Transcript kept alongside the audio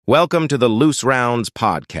Welcome to the Looserounds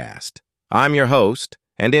Podcast. I'm your host,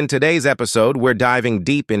 and in today's episode, we're diving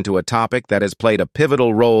deep into a topic that has played a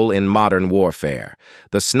pivotal role in modern warfare: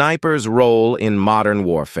 the sniper's role in modern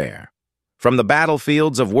warfare. From the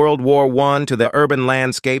battlefields of World War I to the urban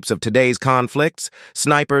landscapes of today's conflicts,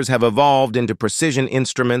 snipers have evolved into precision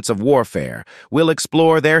instruments of warfare. We'll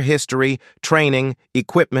explore their history, training,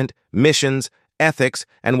 equipment, missions, ethics,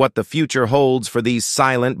 and what the future holds for these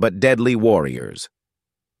silent but deadly warriors.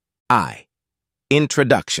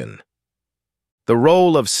 Introduction. The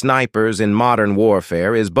role of snipers in modern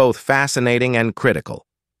warfare is both fascinating and critical.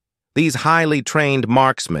 These highly trained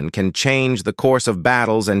marksmen can change the course of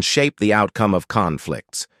battles and shape the outcome of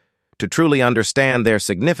conflicts. To truly understand their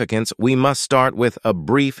significance, we must start with a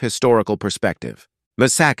brief historical perspective.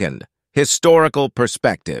 Second, historical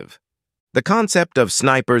perspective. The concept of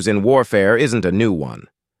snipers in warfare isn't a new one.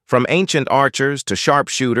 From ancient archers to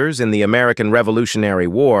sharpshooters in the American Revolutionary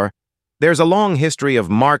War, there's a long history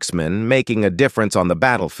of marksmen making a difference on the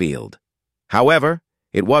battlefield. However,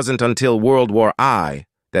 it wasn't until World War I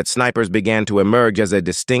that snipers began to emerge as a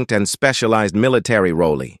distinct and specialized military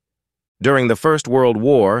role. During the First World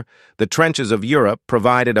War, the trenches of Europe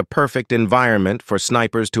provided a perfect environment for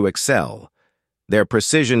snipers to excel. Their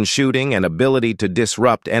precision shooting and ability to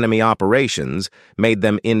disrupt enemy operations made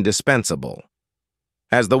them indispensable.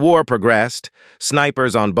 As the war progressed,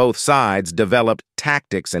 snipers on both sides developed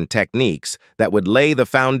tactics and techniques that would lay the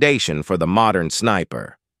foundation for the modern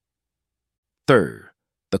sniper. Third,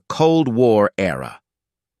 the Cold War era.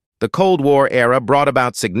 The Cold War era brought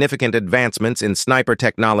about significant advancements in sniper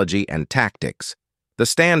technology and tactics. The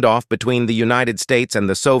standoff between the United States and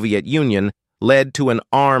the Soviet Union led to an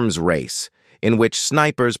arms race, in which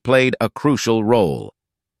snipers played a crucial role.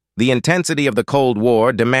 The intensity of the Cold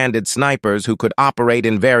War demanded snipers who could operate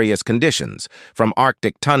in various conditions, from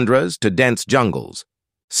Arctic tundras to dense jungles.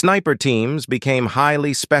 Sniper teams became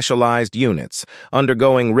highly specialized units,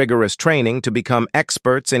 undergoing rigorous training to become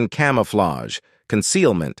experts in camouflage,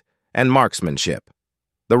 concealment, and marksmanship.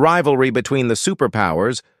 The rivalry between the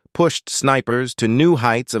superpowers pushed snipers to new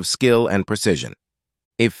heights of skill and precision.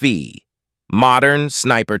 Modern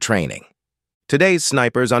sniper training. Today's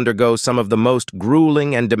snipers undergo some of the most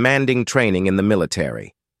grueling and demanding training in the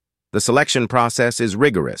military. The selection process is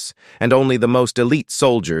rigorous, and only the most elite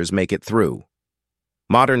soldiers make it through.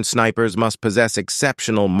 Modern snipers must possess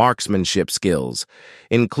exceptional marksmanship skills,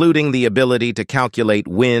 including the ability to calculate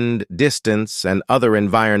wind, distance, and other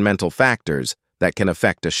environmental factors that can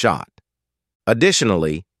affect a shot.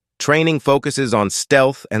 Additionally, training focuses on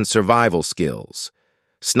stealth and survival skills.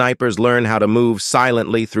 Snipers learn how to move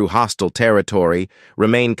silently through hostile territory,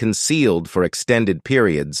 remain concealed for extended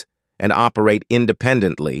periods, and operate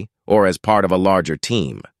independently or as part of a larger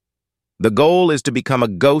team. The goal is to become a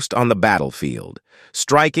ghost on the battlefield,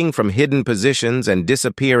 striking from hidden positions and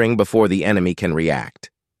disappearing before the enemy can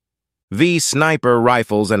react. Sniper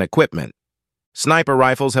rifles and equipment. Sniper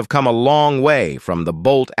rifles have come a long way from the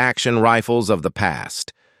bolt-action rifles of the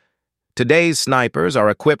past. Today's snipers are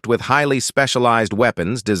equipped with highly specialized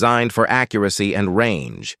weapons designed for accuracy and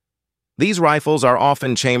range. These rifles are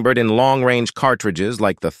often chambered in long-range cartridges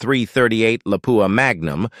like the .338 Lapua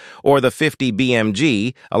Magnum or the .50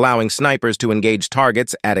 BMG, allowing snipers to engage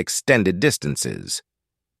targets at extended distances.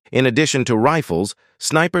 In addition to rifles,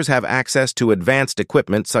 snipers have access to advanced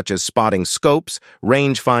equipment such as spotting scopes,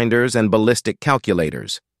 rangefinders, and ballistic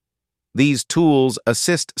calculators. These tools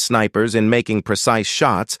assist snipers in making precise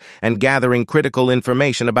shots and gathering critical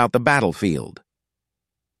information about the battlefield.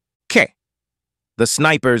 The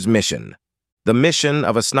sniper's mission. The mission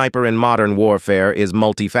of a sniper in modern warfare is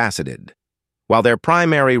multifaceted. While their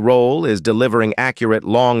primary role is delivering accurate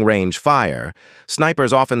long-range fire,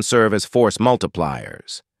 snipers often serve as force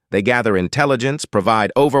multipliers. They gather intelligence,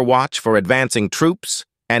 provide overwatch for advancing troops,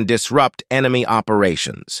 and disrupt enemy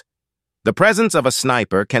operations. The presence of a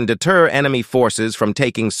sniper can deter enemy forces from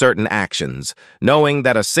taking certain actions, knowing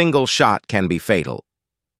that a single shot can be fatal.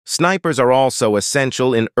 Snipers are also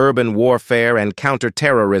essential in urban warfare and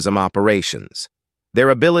counter-terrorism operations.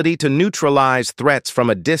 Their ability to neutralize threats from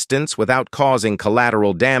a distance without causing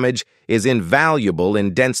collateral damage is invaluable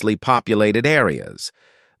in densely populated areas.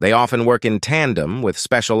 They often work in tandem with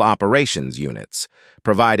special operations units,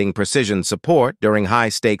 providing precision support during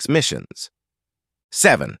high-stakes missions.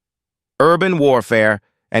 7. Urban warfare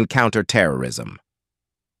and counter-terrorism.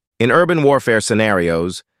 In urban warfare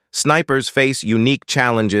scenarios, snipers face unique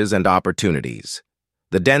challenges and opportunities.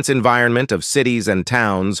 The dense environment of cities and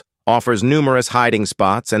towns offers numerous hiding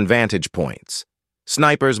spots and vantage points.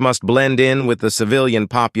 Snipers must blend in with the civilian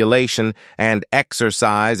population and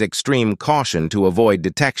exercise extreme caution to avoid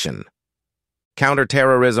detection.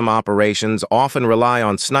 Counterterrorism operations often rely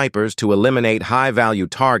on snipers to eliminate high-value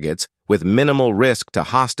targets with minimal risk to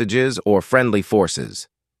hostages or friendly forces.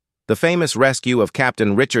 The famous rescue of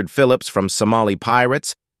Captain Richard Phillips from Somali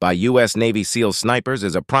pirates by U.S. Navy SEAL snipers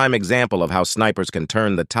is a prime example of how snipers can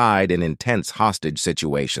turn the tide in intense hostage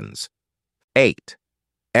situations. 8.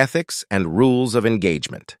 Ethics and rules of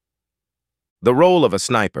engagement. The role of a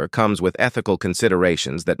sniper comes with ethical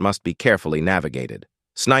considerations that must be carefully navigated.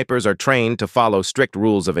 Snipers are trained to follow strict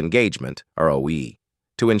rules of engagement, ROE,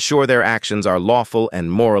 to ensure their actions are lawful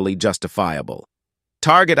and morally justifiable.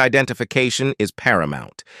 Target identification is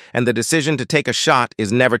paramount, and the decision to take a shot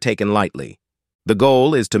is never taken lightly. The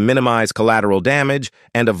goal is to minimize collateral damage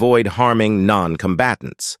and avoid harming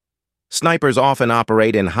non-combatants. Snipers often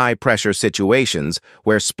operate in high-pressure situations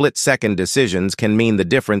where split-second decisions can mean the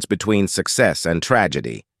difference between success and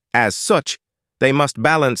tragedy. As such, they must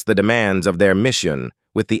balance the demands of their mission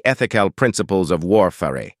with the ethical principles of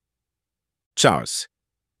warfare. Charles.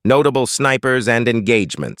 Notable snipers and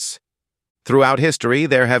engagements. Throughout history,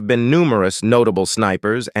 there have been numerous notable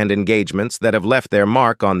snipers and engagements that have left their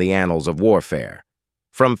mark on the annals of warfare.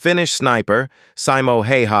 From Finnish sniper Simo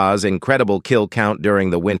Häyhä's incredible kill count during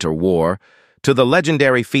the Winter War to the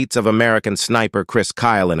legendary feats of American sniper Chris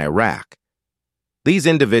Kyle in Iraq. These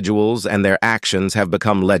individuals and their actions have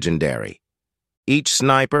become legendary. Each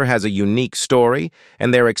sniper has a unique story,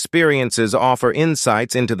 and their experiences offer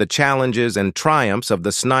insights into the challenges and triumphs of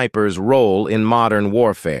the sniper's role in modern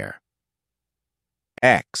warfare.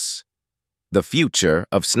 X. The future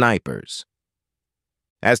of snipers.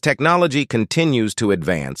 As technology continues to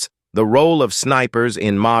advance, the role of snipers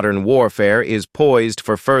in modern warfare is poised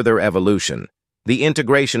for further evolution. The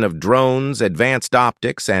integration of drones, advanced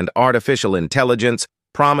optics, and artificial intelligence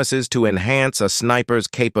promises to enhance a sniper's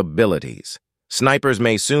capabilities. Snipers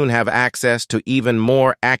may soon have access to even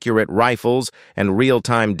more accurate rifles and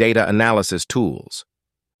real-time data analysis tools.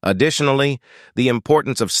 Additionally, the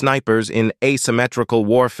importance of snipers in asymmetrical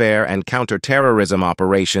warfare and counterterrorism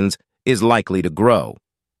operations is likely to grow.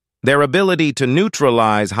 Their ability to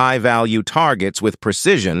neutralize high-value targets with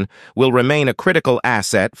precision will remain a critical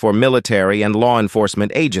asset for military and law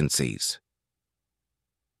enforcement agencies.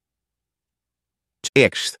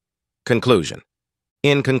 Conclusion.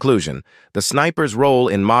 In conclusion, the sniper's role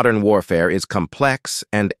in modern warfare is complex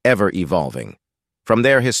and ever-evolving. From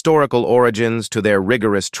their historical origins to their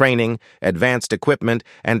rigorous training, advanced equipment,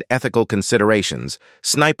 and ethical considerations,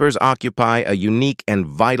 snipers occupy a unique and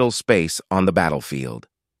vital space on the battlefield.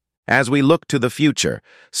 As we look to the future,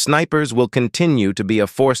 snipers will continue to be a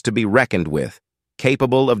force to be reckoned with,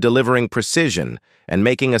 capable of delivering precision and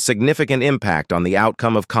making a significant impact on the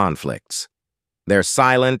outcome of conflicts. Their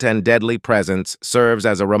silent and deadly presence serves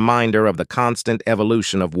as a reminder of the constant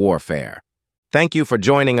evolution of warfare. Thank you for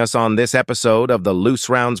joining us on this episode of the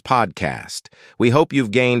Looserounds Podcast. We hope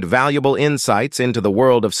you've gained valuable insights into the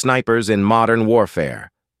world of snipers in modern warfare.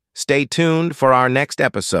 Stay tuned for our next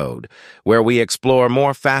episode, where we explore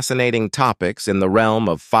more fascinating topics in the realm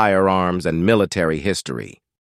of firearms and military history.